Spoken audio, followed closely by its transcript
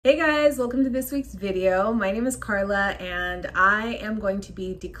guys, welcome to this week's video. My name is Carla and I am going to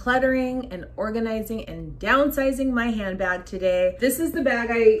be decluttering and organizing and downsizing my handbag today. This is the bag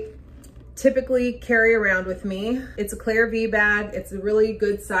I typically carry around with me. It's a Clare V bag. It's a really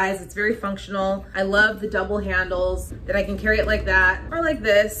good size. It's very functional. I love the double handles that I can carry it like that or like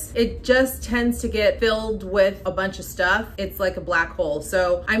this. It just tends to get filled with a bunch of stuff. It's like a black hole.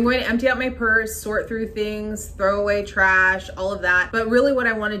 So I'm going to empty out my purse, sort through things, throw away trash, all of that. But really what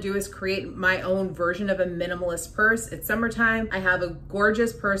I want to do is create my own version of a minimalist purse. It's summertime. I have a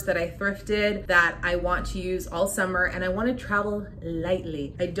gorgeous purse that I thrifted that I want to use all summer, and I want to travel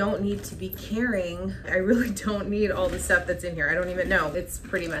lightly. I don't need to be carrying. I really don't need all the stuff that's in here. I don't even know. It's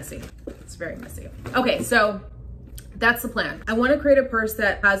pretty messy. It's very messy. Okay, so that's the plan. I want to create a purse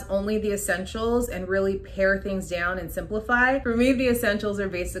that has only the essentials and really pare things down and simplify. For me, the essentials are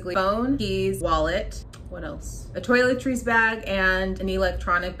basically phone, keys, wallet. What else? A toiletries bag and an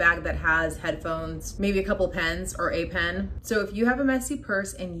electronic bag that has headphones, maybe a couple pens or a pen. So if you have a messy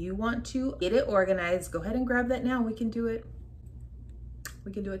purse and you want to get it organized, go ahead and grab that now. We can do it.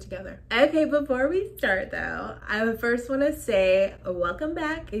 We can do it together. Okay, before we start though, I first want to say welcome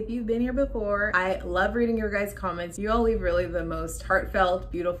back if you've been here before. I love reading your guys' comments. You all leave really the most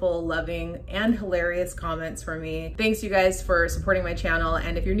heartfelt, beautiful, loving, and hilarious comments for me. Thanks you guys for supporting my channel.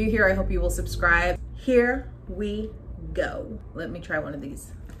 And if you're new here, I hope you will subscribe. Here we go. Let me try one of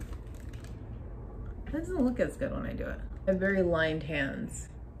these. It doesn't look as good when I do it. I have very lined hands.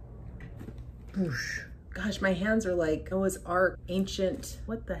 Whoosh. Gosh, my hands are like Noah's Ark, ancient.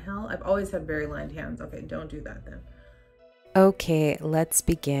 What the hell? I've always had very lined hands. Okay, don't do that then. Okay, let's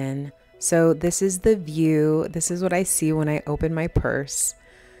begin. So this is the view. This is what I see when I open my purse.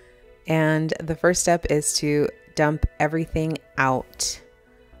 And the first step is to dump everything out.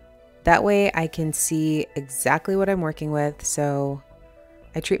 That way I can see exactly what I'm working with. So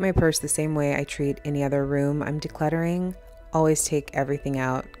I treat my purse the same way I treat any other room I'm decluttering. Always take everything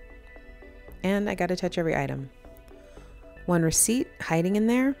out. And I gotta touch every item. One receipt hiding in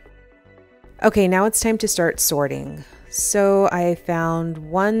there. Okay, now it's time to start sorting. So I found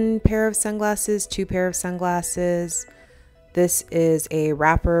one pair of sunglasses, two pair of sunglasses. This is a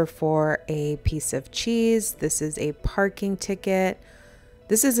wrapper for a piece of cheese. This is a parking ticket.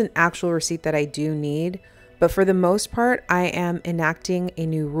 This is an actual receipt that I do need, but for the most part, I am enacting a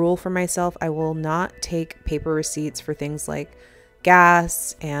new rule for myself. I will not take paper receipts for things like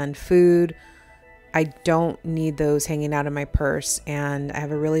gas and food. I don't need those hanging out in my purse, and I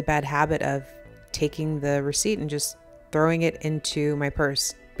have a really bad habit of taking the receipt and just throwing it into my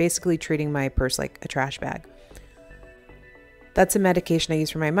purse, basically treating my purse like a trash bag. That's a medication I use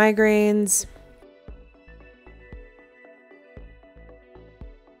for my migraines.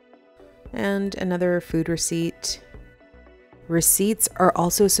 And another food receipt. Receipts are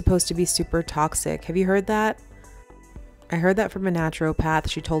also supposed to be super toxic. Have you heard that? I heard that from a naturopath.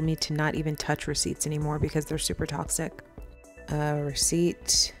 She told me to not even touch receipts anymore because they're super toxic.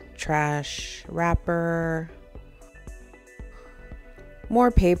 Receipt, trash, wrapper, more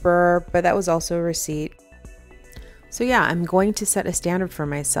paper, but that was also a receipt. So yeah, I'm going to set a standard for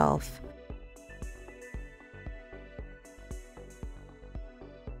myself.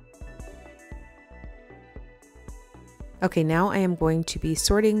 Okay, now I am going to be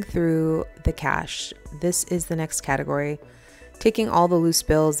sorting through the cash. This is the next category. Taking all the loose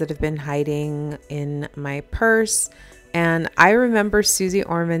bills that have been hiding in my purse. And I remember Susie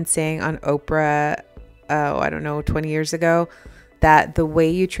Orman saying on Oprah, I don't know, 20 years ago, that the way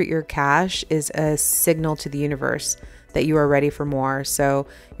you treat your cash is a signal to the universe that you are ready for more. So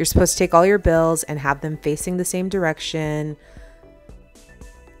you're supposed to take all your bills and have them facing the same direction,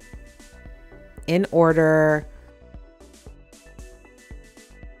 in order.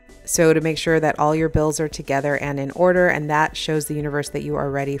 So to make sure that all your bills are together and in order, and that shows the universe that you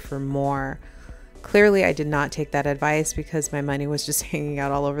are ready for more. Clearly, I did not take that advice because my money was just hanging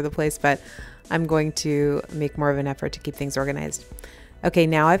out all over the place, but I'm going to make more of an effort to keep things organized. Okay,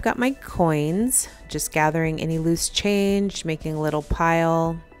 now I've got my coins, just gathering any loose change, making a little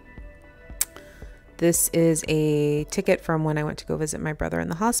pile. This is a ticket from when I went to go visit my brother in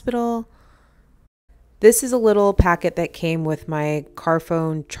the hospital. This is a little packet that came with my car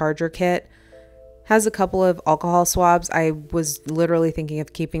phone charger kit. Has a couple of alcohol swabs. I was literally thinking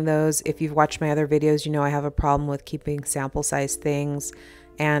of keeping those. If you've watched my other videos, you know I have a problem with keeping sample size things.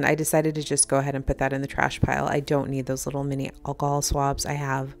 And I decided to just go ahead and put that in the trash pile. I don't need those little mini alcohol swabs. I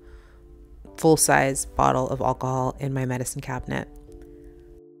have full-size bottle of alcohol in my medicine cabinet.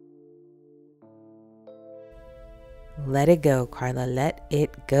 Let it go, Carla. Let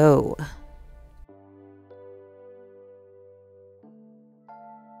it go.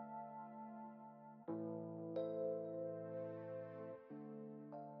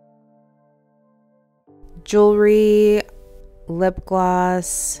 jewelry, lip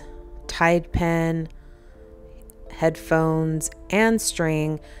gloss, Tide pen, headphones, and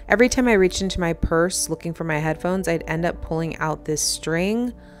string. Every time I reached into my purse looking for my headphones, I'd end up pulling out this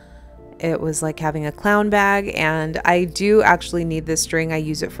string. It was like having a clown bag, and I do actually need this string. I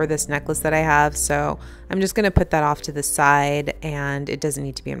use it for this necklace that I have, so I'm just going to put that off to the side, and it doesn't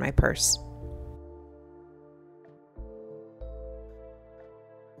need to be in my purse.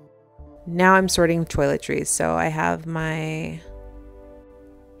 Now I'm sorting toiletries. So I have my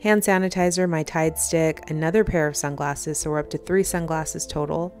hand sanitizer, my Tide stick, another pair of sunglasses, so we're up to 3 sunglasses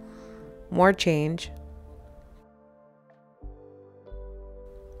total, more change,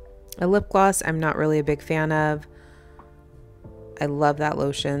 a lip gloss I'm not really a big fan of. I love that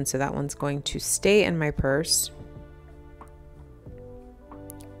lotion, so that one's going to stay in my purse.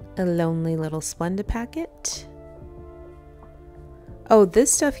 A Lonely Little Splenda packet. Oh,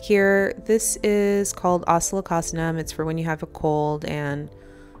 this stuff here, this is called oscillocostinum. It's for when you have a cold, and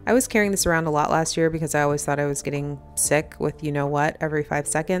I was carrying this around a lot last year because I always thought I was getting sick with you know what every 5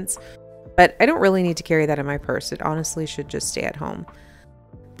 seconds. But I don't really need to carry that in my purse. It honestly should just stay at home.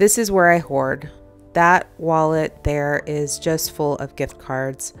 This is where I hoard. That wallet there is just full of gift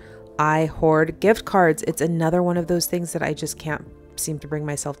cards. I hoard gift cards. It's another one of those things that I just can't seem to bring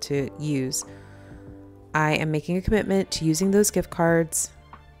myself to use. I am making a commitment to using those gift cards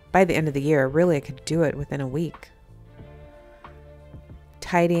by the end of the year. Really, I could do it within a week.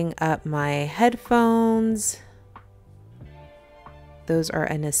 Tidying up my headphones. Those are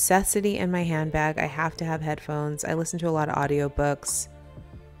a necessity in my handbag. I have to have headphones. I listen to a lot of audiobooks.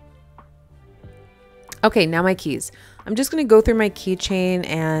 Okay, now my keys. I'm just going to go through my keychain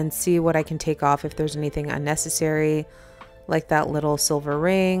and see what I can take off if there's anything unnecessary, like that little silver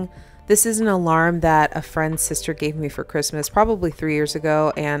ring. This is an alarm that a friend's sister gave me for Christmas probably 3 years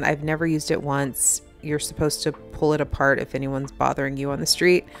ago, and I've never used it once. You're supposed to pull it apart if anyone's bothering you on the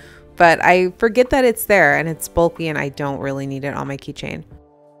street, but I forget that it's there, and it's bulky and I don't really need it on my keychain.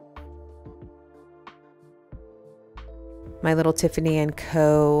 My little Tiffany &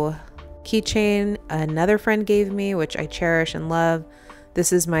 Co. keychain another friend gave me, which I cherish and love.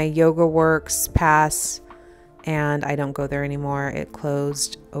 This is my Yoga Works pass, and I don't go there anymore. It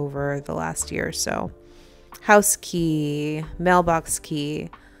closed over the last year or so. House key, mailbox key,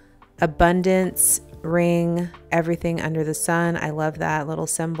 abundance ring, everything under the sun. I love that little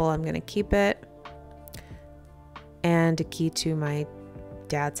symbol. I'm going to keep it. And a key to my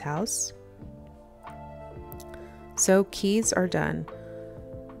dad's house. So keys are done.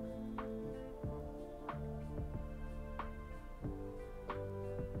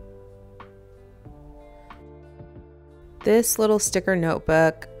 This little sticker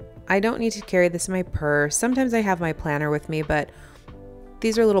notebook, I don't need to carry this in my purse. Sometimes I have my planner with me, but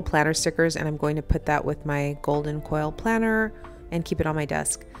these are little planner stickers, and I'm going to put that with my golden coil planner and keep it on my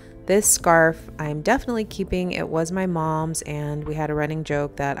desk. This scarf I'm definitely keeping. It was my mom's, and we had a running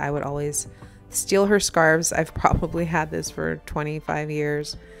joke that I would always steal her scarves. I've probably had this for 25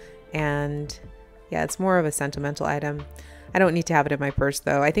 years, and yeah, it's more of a sentimental item. I don't need to have it in my purse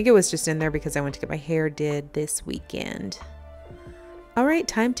though. I think it was just in there because I went to get my hair did this weekend. All right,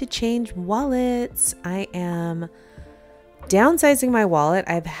 time to change wallets. I am downsizing my wallet.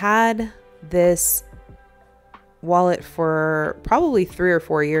 I've had this wallet for probably 3 or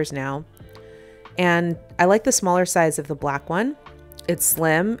 4 years now, and I like the smaller size of the black one. It's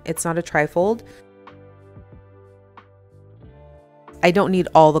slim, it's not a trifold. I don't need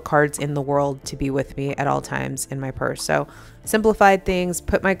all the cards in the world to be with me at all times in my purse. So simplified things,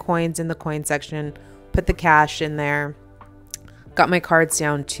 put my coins in the coin section, put the cash in there, got my cards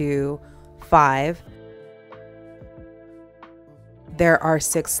down to 5. There are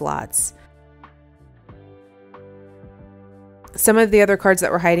 6 slots. Some of the other cards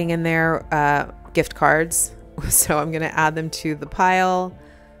that were hiding in there, gift cards. So I'm going to add them to the pile.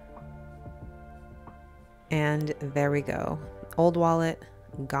 And there we go. Old wallet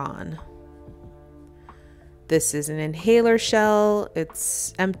gone. This is an inhaler shell.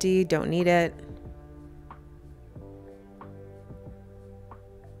 It's empty, don't need it.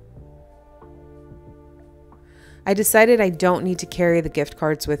 I decided I don't need to carry the gift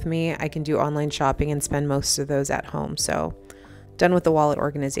cards with me. I can do online shopping and spend most of those at home. So done with the wallet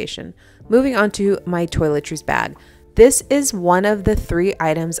organization. Moving on to my toiletries bag. This is one of the 3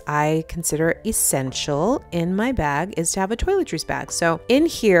 items I consider essential in my bag, is to have a toiletries bag. So in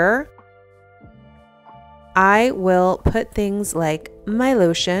here, I will put things like my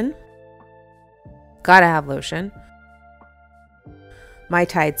lotion. Gotta have lotion. My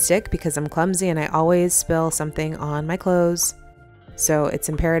Tide stick, because I'm clumsy and I always spill something on my clothes. So it's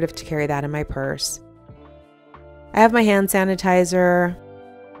imperative to carry that in my purse. I have my hand sanitizer,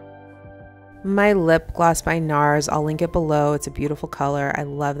 my lip gloss by NARS. I'll link it below. It's a beautiful color. I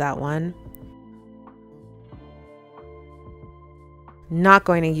love that one. Not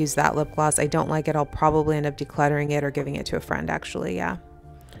going to use that lip gloss. I don't like it. I'll probably end up decluttering it or giving it to a friend, actually. Yeah.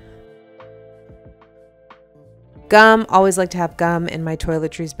 Gum. Always like to have gum in my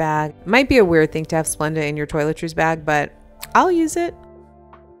toiletries bag. Might be a weird thing to have Splenda in your toiletries bag, but I'll use it.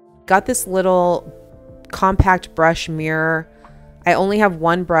 Got this little compact brush mirror. I only have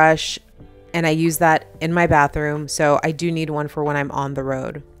one brush and I use that in my bathroom, so I do need one for when I'm on the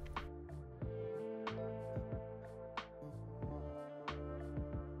road.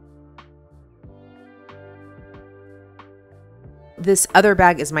 This other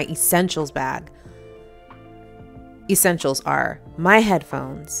bag is my essentials bag. Essentials are my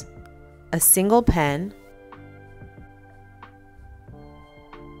headphones, a single pen,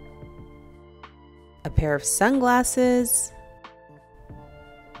 a pair of sunglasses,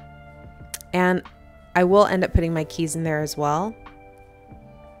 and I will end up putting my keys in there as well.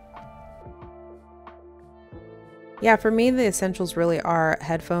 Yeah, for me, the essentials really are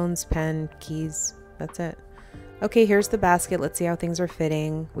headphones, pen, keys. That's it. Okay, here's the basket. Let's see how things are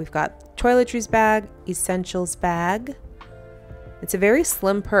fitting. We've got toiletries bag, essentials bag. It's a very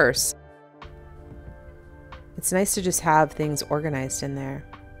slim purse. It's nice to just have things organized in there.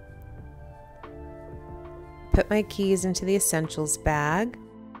 Put my keys into the essentials bag.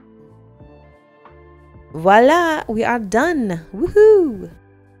 Voila, we are done. Woohoo!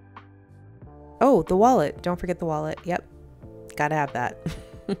 Oh, the wallet. Don't forget the wallet. Yep, gotta have that.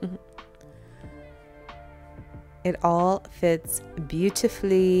 It all fits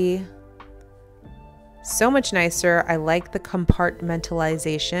beautifully. So much nicer. I like the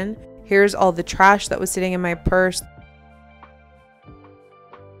compartmentalization. Here's all the trash that was sitting in my purse.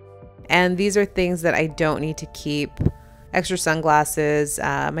 And these are things that I don't need to keep. Extra sunglasses,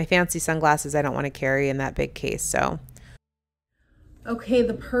 my fancy sunglasses I don't want to carry in that big case, so. Okay,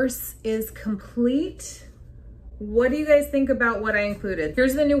 the purse is complete. What do you guys think about what I included?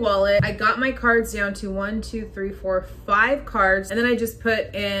 Here's the new wallet. I got my cards down to 1, 2, 3, 4, 5 cards. And then I just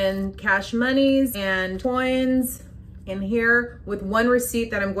put in cash monies and coins in here with one receipt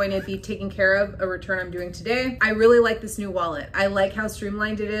that I'm going to be taking care of, a return I'm doing today. I really like this new wallet. I like how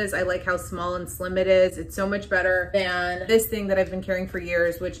streamlined it is. I like how small and slim it is. It's so much better than this thing that I've been carrying for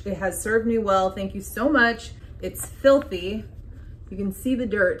years, which it has served me well. Thank you so much. It's filthy. You can see the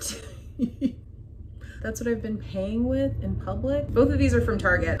dirt. That's what I've been paying with in public. Both of these are from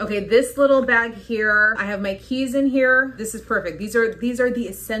Target. Okay, this little bag here, I have my keys in here. This is perfect. These are the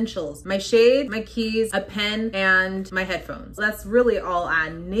essentials. My shade, my keys, a pen, and my headphones. That's really all I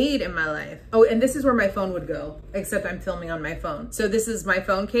need in my life. Oh, and this is where my phone would go, except I'm filming on my phone. So this is my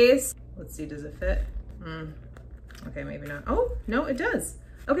phone case. Let's see, does it fit? Okay, maybe not. Oh, no, it does.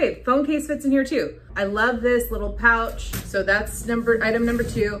 Okay, phone case fits in here too. I love this little pouch. So that's item number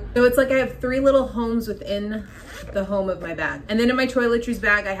 2. So it's like I have 3 little homes within the home of my bag. And then in my toiletries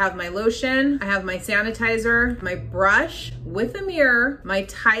bag, I have my lotion, I have my sanitizer, my brush with a mirror, my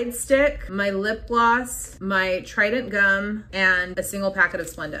Tide stick, my lip gloss, my Trident gum, and a single packet of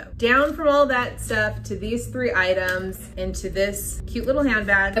Splenda. Down from all that stuff to these 3 items into this cute little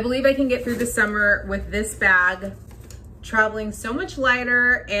handbag. I believe I can get through the summer with this bag, traveling so much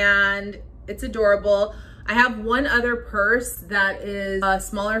lighter, and it's adorable. I have one other purse that is a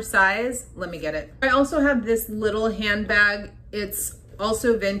smaller size. Let me get it. I also have this little handbag. It's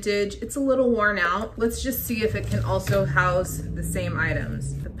also vintage. It's a little worn out. Let's just see if it can also house the same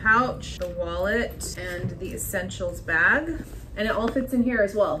items. The pouch, the wallet, and the essentials bag. And it all fits in here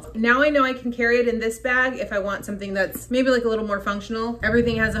as well. Now I know I can carry it in this bag if I want something that's maybe like a little more functional.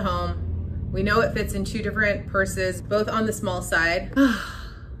 Everything has a home. We know it fits in 2 different purses, both on the small side.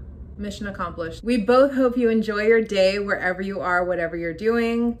 Mission accomplished. We both hope you enjoy your day wherever you are, whatever you're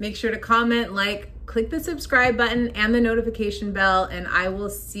doing. Make sure to comment, like, click the subscribe button and the notification bell, and I will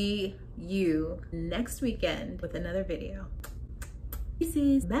see you next weekend with another video.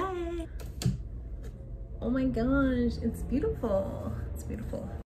 Kisses, bye. Oh my gosh, it's beautiful. It's beautiful.